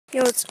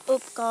Yo, what's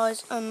up,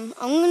 guys? I'm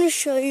gonna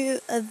show you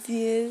a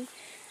view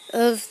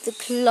of the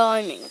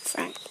climbing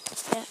frame.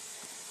 Yeah.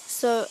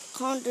 So I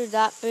can't do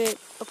that bit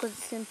because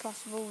it's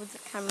impossible with the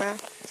camera.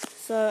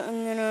 So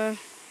I'm gonna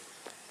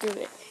do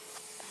it.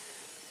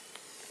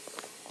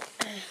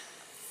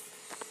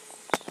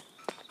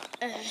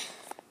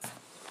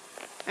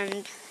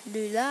 And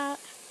do that.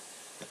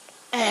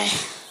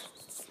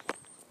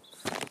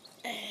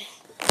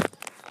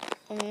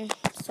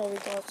 Sorry,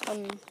 guys.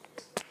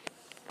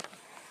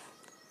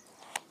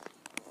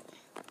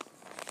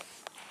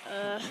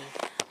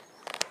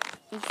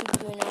 I'm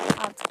figuring out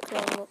how to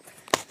climb up.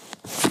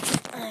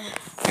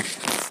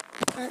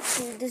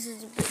 Actually, this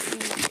is a bit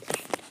easier.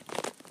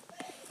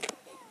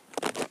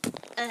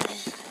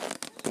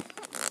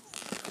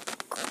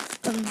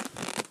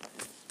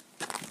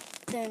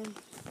 Then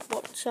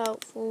watch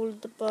out for all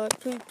the bird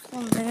poops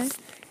on there.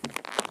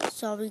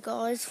 Sorry,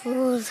 guys, for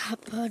all that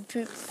bird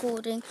poop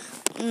recording.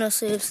 No,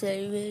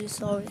 seriously, really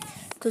sorry,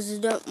 because I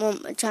don't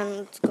want my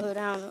channel to go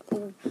down at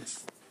all.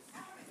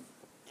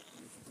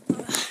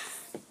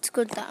 It's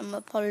good that I'm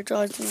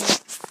apologising.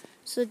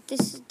 So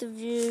this is the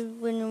view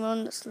when you're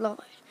on the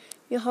slide.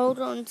 You hold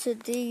on to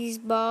these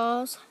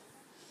bars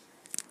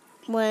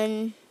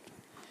when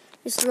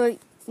it's like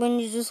when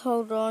you just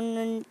hold on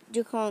and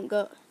you can't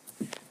go.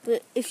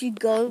 But if you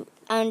go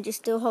and you're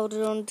still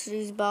holding on to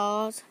these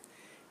bars,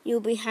 you'll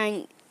be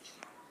hanging.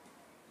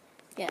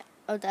 Yeah.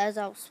 Oh, there's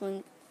our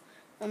swing.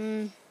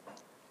 And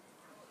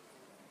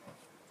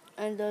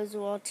those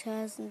are our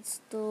chairs and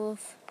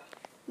stuff.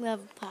 We have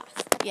a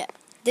path. Yeah.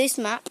 This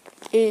map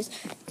is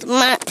the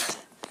map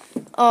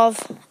of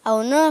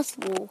our North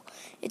Wall.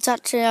 It's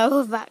actually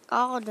our back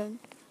garden.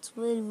 It's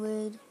really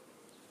weird.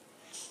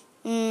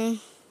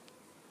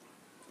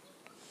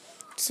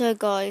 So,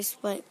 guys,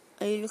 wait.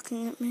 Are you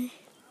looking at me?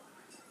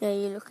 Yeah,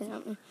 you're looking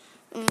at me.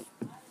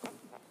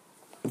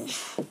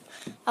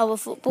 Our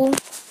football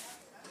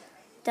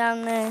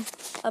down there,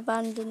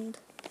 abandoned.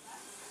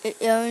 It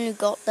only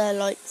got there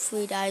like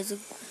 3 days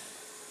ago.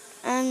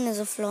 And there's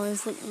a flying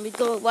foot. And we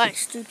got white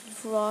stupid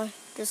fly.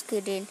 Just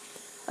kidding.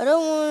 I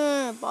don't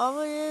want to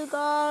bother you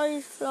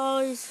guys,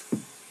 flies.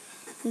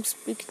 I'm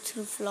speaking to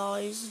the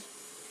flies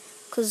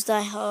because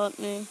they hurt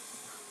me.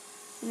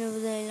 Whenever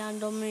they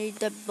land on me,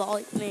 they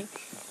bite me.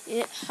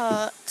 It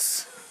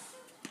hurts.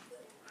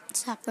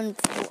 It's happened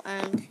before,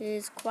 and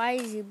here's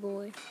Crazy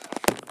Boy,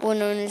 or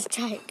known as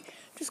Jake.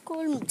 Just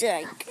call him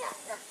Jake.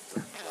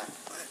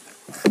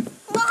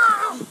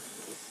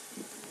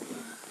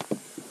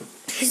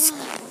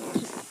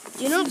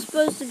 You're not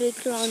supposed to be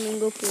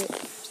climbing up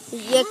it.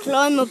 You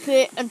climb up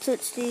it and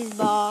touch these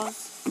bars.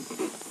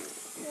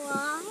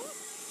 Why?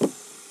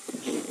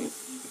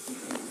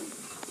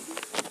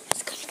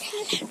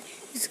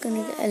 It's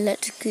gonna get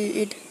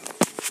electrocuted.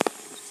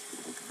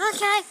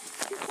 Okay.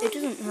 It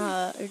doesn't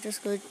hurt. It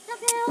just goes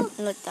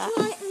like that.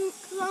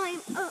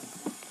 Climb up.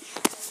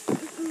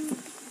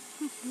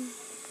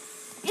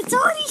 It's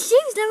all these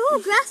shoes. They're all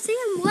grassy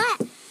and wet.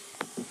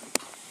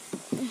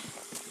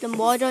 Then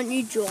why don't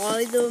you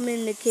dry them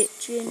in the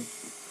kitchen?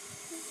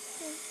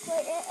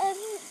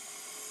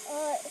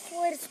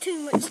 There's too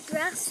much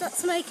grass.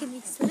 That's making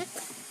me sick.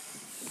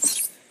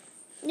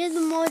 Yeah,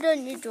 then why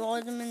don't you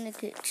dry them in the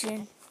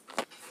kitchen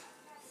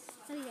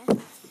Oh yeah.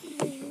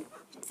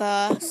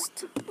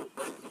 first?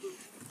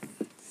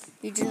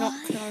 You do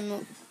not climb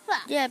up.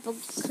 Yeah,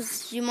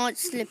 because you might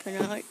slip and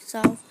hurt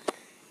yourself.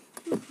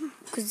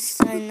 Because it's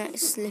saying that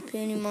it's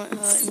slipping, he might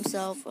hurt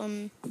himself.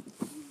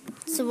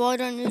 So why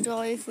don't you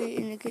dry your feet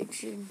in the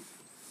kitchen?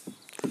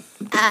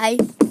 Aye.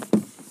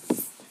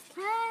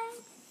 Hey.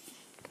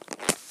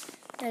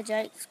 Yeah,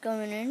 Jake's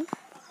going in.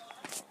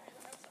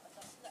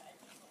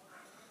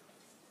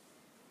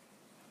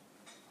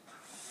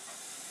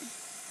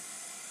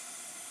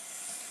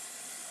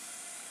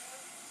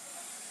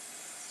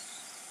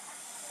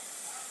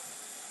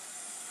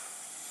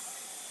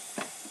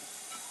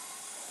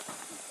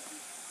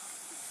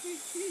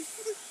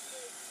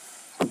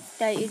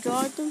 Don't you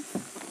dry them?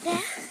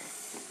 Yeah.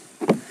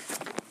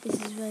 This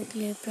is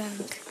regular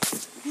prank.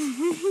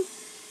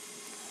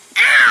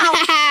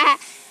 Ow!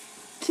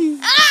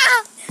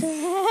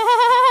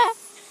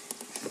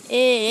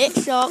 It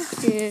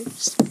shocked you.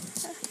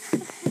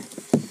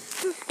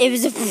 It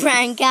was a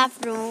prank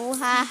after all.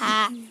 Ha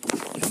ha.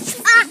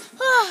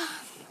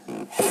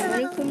 I'm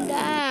gonna come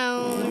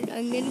down.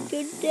 I'm gonna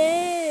go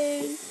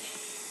down.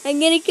 I'm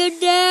gonna go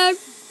down.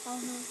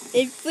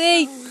 In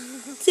 3,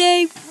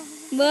 2,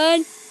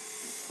 1.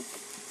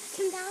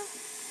 Come down.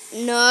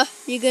 No,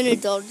 you're gonna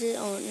dodge it,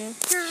 aren't you?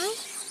 No.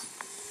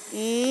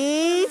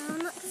 Mm. No, I'm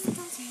not going to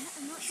dodge it.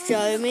 I'm not going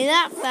Show me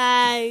that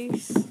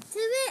face. to do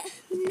it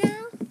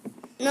now.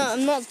 No,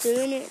 I'm not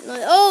doing it.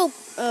 Like, oh,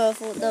 I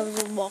thought there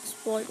was a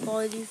wasp right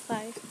by your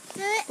face.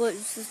 Do it. But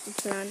it's just a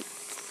plant.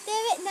 Do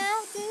it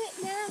now. Do it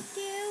now.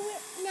 Do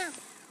it now.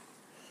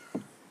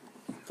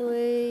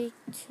 3,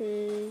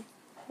 2,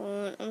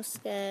 1. I'm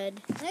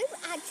scared. I'm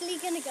actually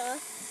going to go.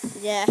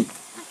 Yeah.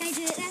 Okay,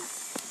 do it now.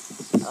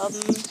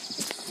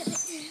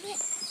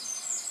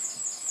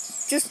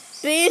 Just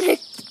being a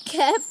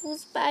careful,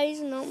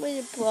 Space, not with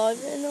your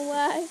private in a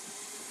way.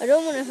 I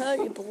don't want to hurt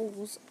your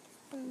balls.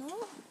 I'm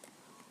not.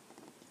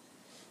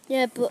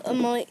 Yeah, but I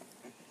might.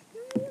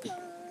 No, you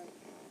won't.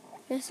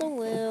 Yes, I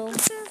will.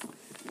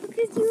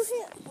 Because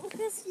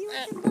you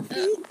hit my feet.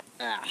 You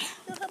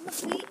hit my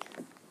feet.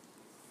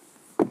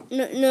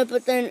 No,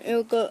 but then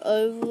it'll go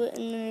over it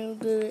and then it'll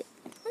do it.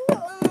 I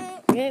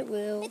won't. Yeah, it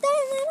will. It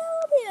don't matter,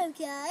 I'll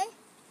be okay.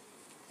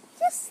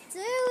 Just do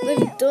it.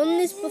 We've done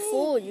this already.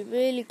 before. You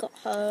really got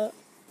hurt.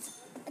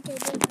 Okay,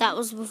 do it. That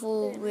was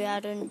before we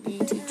had a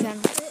YouTube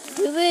channel.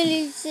 You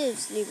really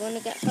seriously want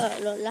to get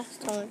hurt like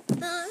last time.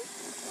 No.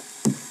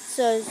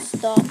 So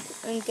stop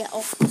and get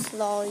off the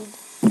slide.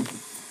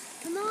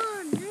 Come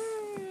on. Come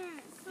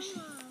on.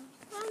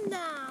 Calm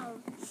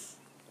down.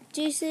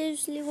 Do you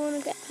seriously want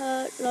to get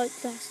hurt like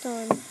last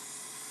time?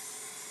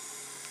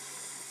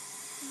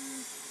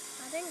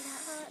 I didn't get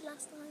hurt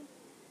last time.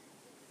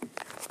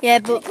 Yeah,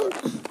 but...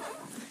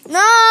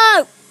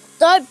 No!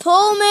 Don't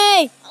pull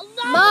me! Oh,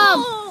 no! Mum!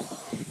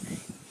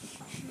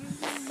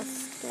 That's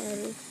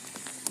scary.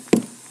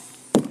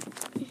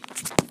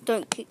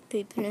 Don't kick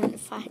people in the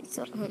face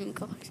at home,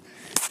 guys.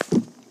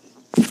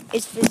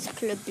 It's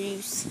physical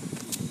abuse.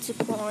 It's a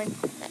crime.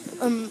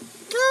 Calm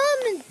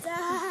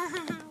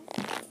down.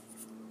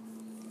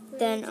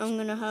 Then I'm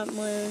gonna hurt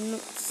my own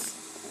nuts.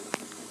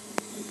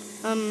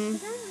 I don't know.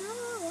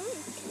 I won't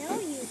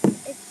kill you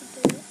if you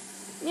do it.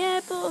 Yeah,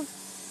 but...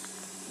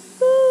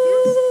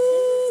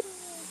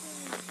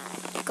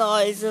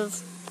 Guys,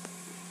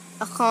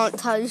 I can't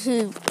tell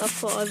you a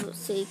private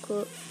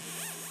secret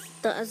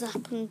that has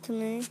happened to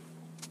me.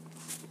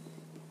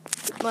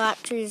 Well,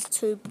 actually, there's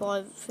two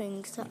private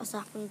things that has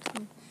happened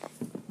to me.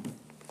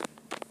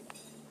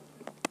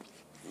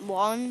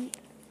 One,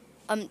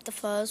 the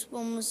first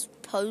one was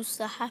supposed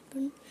to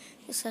happen.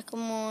 The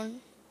second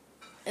one,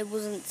 it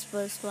wasn't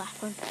supposed to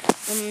happen.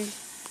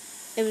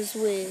 It was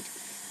weird.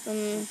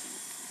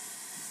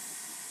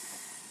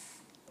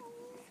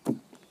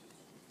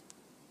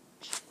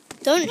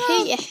 Don't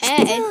hit your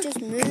head,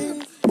 just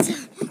move.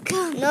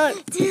 No.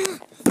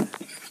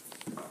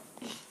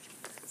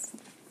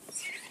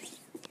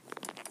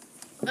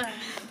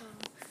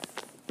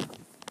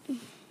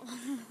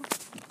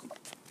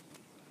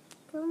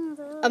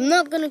 I'm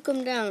not going to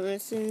come down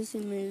as soon as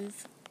you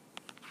move.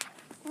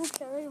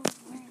 Okay.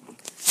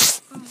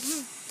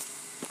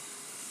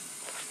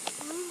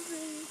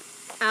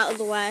 Out of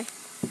the way.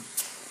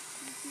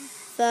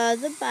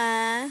 Further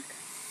back,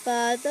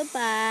 further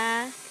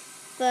back,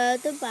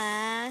 further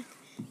back,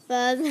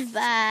 further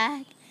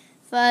back,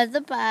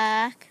 further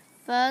back,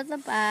 further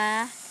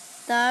back,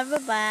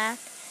 further back,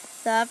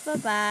 further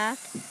back,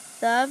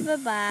 further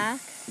back,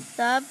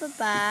 further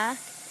back,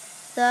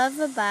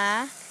 further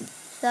back,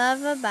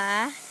 further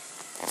back.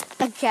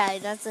 Okay,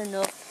 that's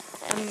enough.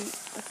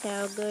 Okay,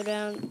 I'll go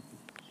down.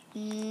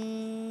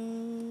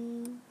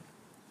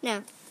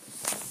 Now.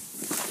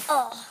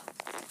 Oh.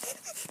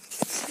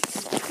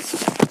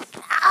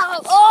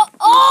 Ow! Oh!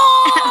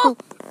 Oh!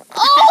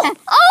 Oh!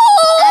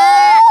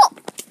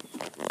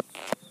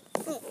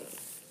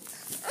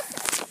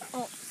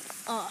 Oh!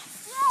 Oh.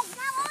 Yes,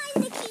 now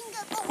I'm the king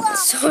of the world.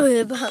 Sorry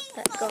about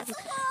that, guys.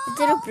 I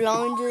didn't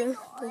blind you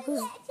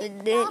because it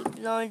nearly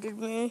blinded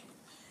me.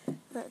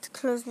 I had to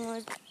close my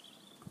eyes.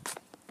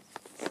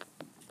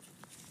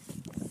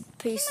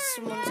 Piece of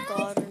someone's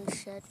garden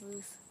shed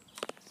roof.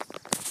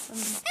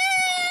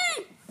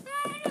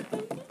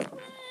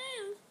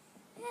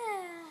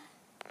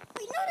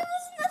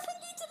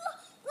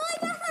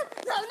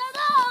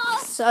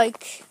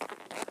 Psych.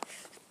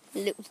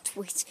 Little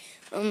twit.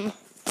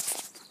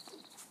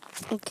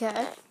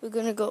 Okay, we're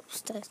gonna go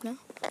upstairs now.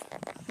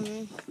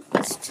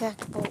 Let's check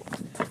what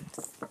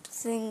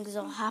things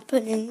are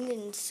happening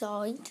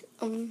inside.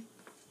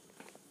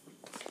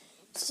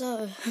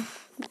 So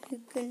we're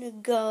gonna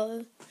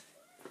go.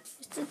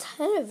 It's the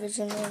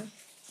television on.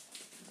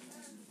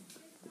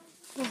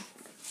 Oh.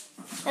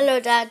 Hello,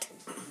 Dad.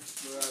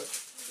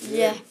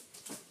 Yeah.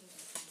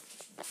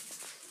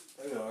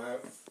 Hello.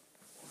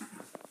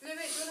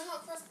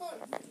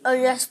 Oh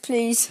yes,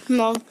 please,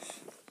 Mom.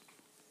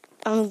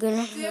 I'm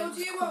gonna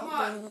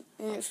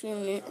in a few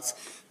minutes.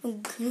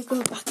 I'm gonna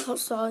go back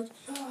outside.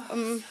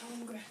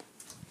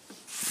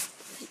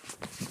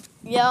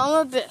 Yeah, I'm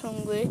a bit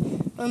hungry.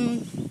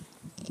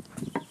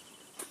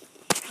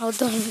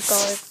 Hold on,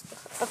 guys.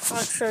 I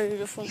can't show you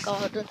the front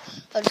garden.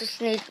 I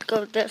just need to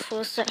go there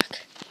for a sec.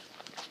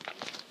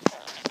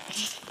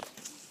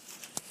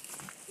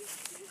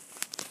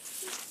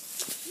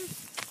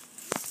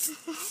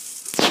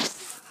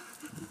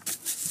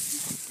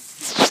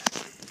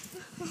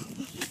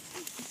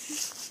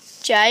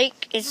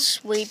 Jake is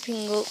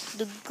sweeping up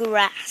the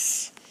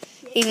grass,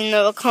 even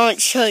though I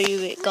can't show you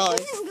it, guys.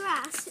 It isn't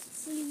grass,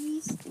 it's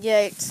leaves.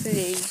 Yeah, it's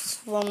leaves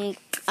from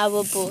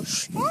our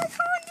bush. Why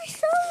can't you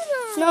show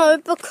them? No,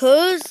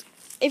 because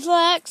if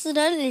I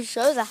accidentally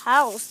show the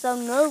house, they'll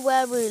know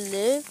where we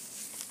live,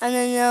 and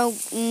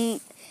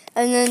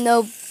then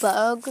they'll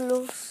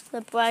burgle us.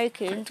 They'll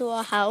break into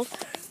our house,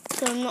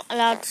 so I'm not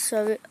allowed to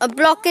show it. I'm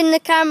blocking the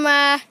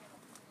camera.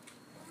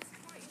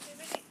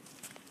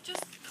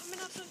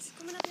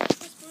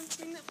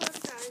 Bring that plug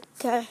down.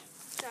 Okay.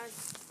 Down.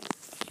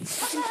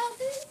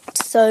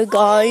 So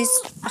guys,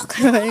 I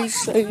can only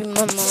show you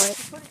my mic.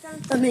 Put it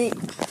down. I mean,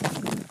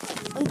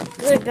 I'm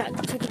going back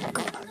to the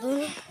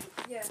garden.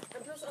 Yeah,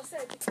 and plus I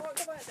said you can't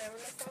go out there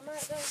unless I'm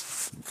out there.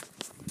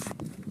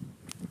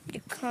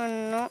 You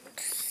cannot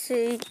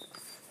see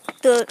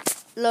the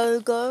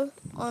logo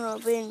on our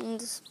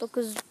bins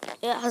because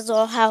it has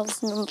our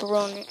house number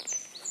on it.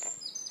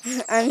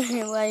 And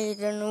anyway, you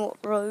don't know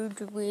what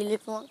road we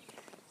live on.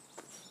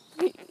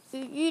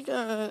 You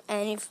don't know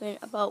anything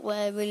about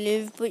where we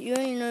live, but you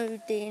only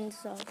know the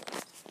inside.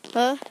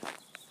 Huh?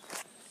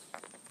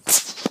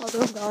 Hold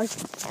on, guys.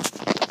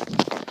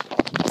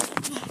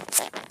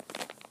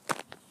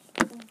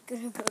 I'm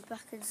gonna go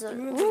back inside.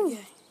 Ooh.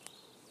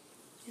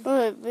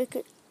 Oh,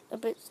 a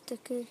bit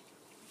sticky.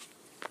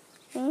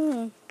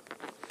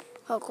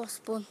 Hot cross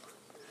bun.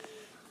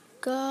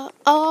 Go,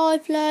 I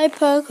play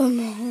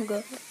Pokemon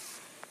Go.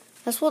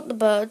 That's what the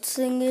bird's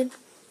singing.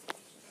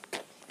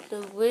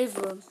 The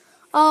rhythm.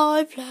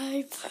 I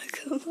play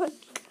Pokemon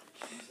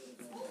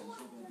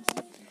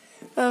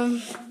Go.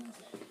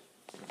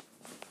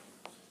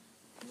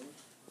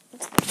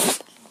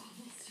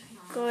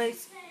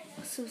 Guys,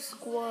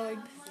 subscribe,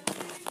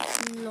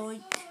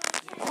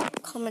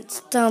 like, comments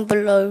down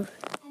below.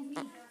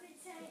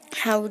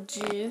 How would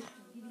you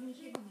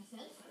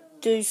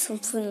do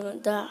something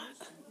like that?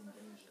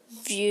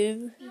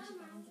 View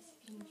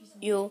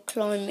your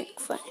climate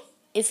frame,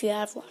 if you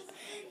have one.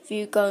 If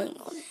you're going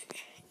on it,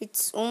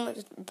 it's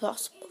almost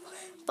impossible,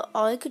 but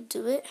I could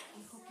do it.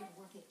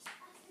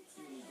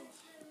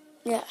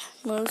 Yeah,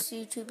 most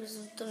YouTubers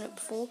have done it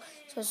before.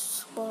 So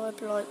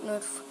subscribe, like,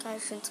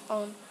 notifications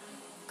on.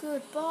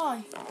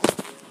 Goodbye.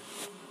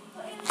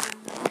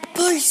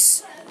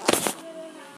 Peace.